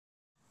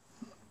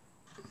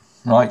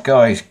Right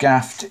guys,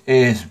 Gaffed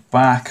is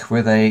back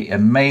with a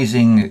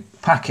amazing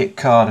packet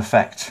card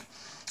effect.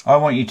 I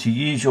want you to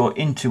use your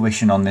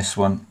intuition on this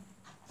one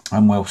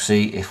and we'll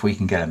see if we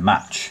can get a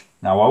match.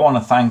 Now I want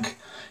to thank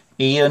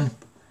Ian.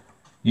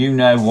 You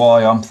know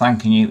why I'm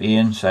thanking you,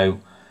 Ian. So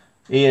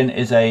Ian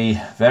is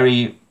a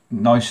very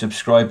nice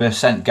subscriber,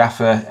 sent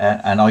Gaffer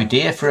an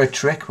idea for a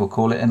trick. We'll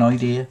call it an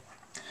idea.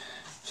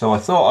 So I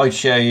thought I'd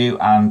show you,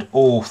 and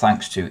all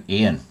thanks to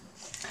Ian.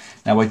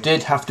 Now I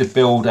did have to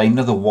build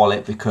another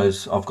wallet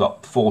because I've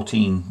got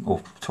 14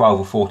 or 12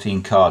 or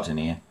 14 cards in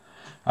here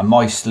and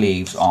my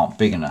sleeves aren't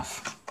big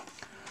enough.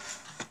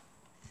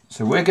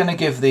 So we're going to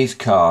give these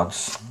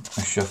cards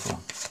a shuffle.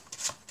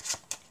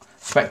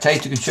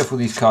 Spectator can shuffle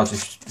these cards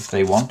if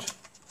they want.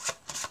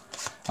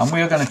 And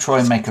we are going to try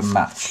and make a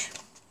match.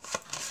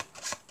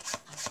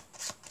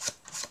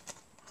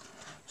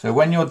 So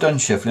when you're done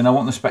shuffling, I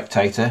want the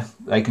spectator,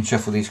 they can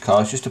shuffle these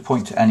cards just to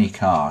point to any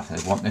card.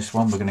 They want this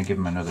one, we're going to give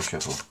them another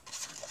shuffle.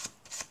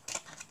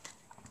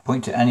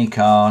 Point to any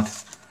card,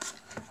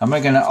 and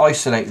we're going to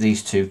isolate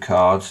these two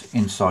cards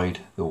inside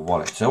the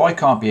wallet. So I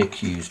can't be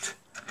accused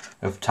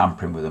of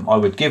tampering with them. I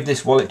would give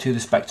this wallet to the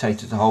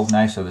spectator to hold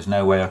now, so there's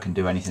no way I can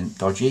do anything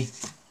dodgy.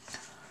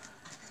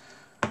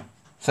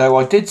 So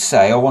I did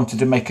say I wanted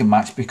to make a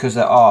match because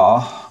there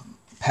are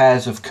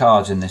pairs of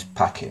cards in this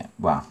packet.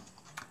 Well,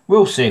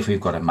 we'll see if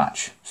we've got a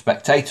match.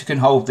 Spectator can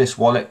hold this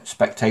wallet,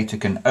 spectator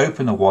can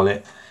open the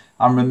wallet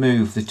and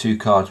remove the two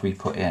cards we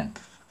put in.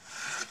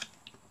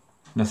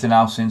 Nothing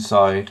else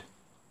inside.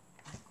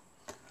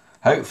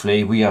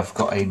 Hopefully we have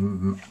got a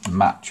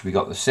match. We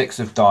got the 6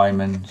 of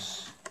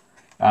diamonds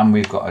and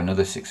we've got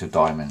another 6 of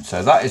diamonds.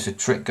 So that is a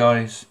trick,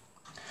 guys.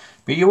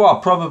 But you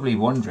are probably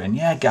wondering,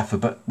 yeah Gaffer,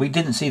 but we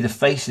didn't see the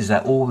faces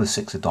at all the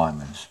 6 of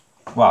diamonds.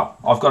 Well,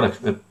 I've got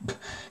to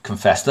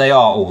confess, they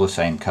are all the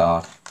same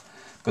card,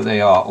 but they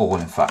are all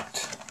in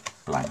fact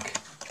blank.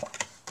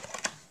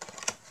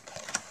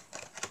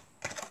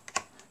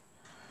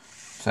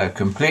 So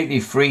completely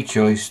free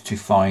choice to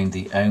find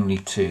the only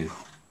 2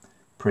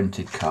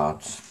 printed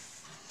cards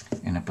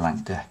in a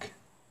blank deck.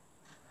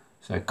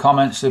 So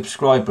comment,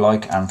 subscribe,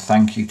 like, and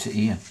thank you to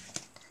Ian.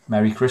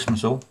 Merry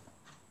Christmas all.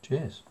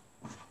 Cheers.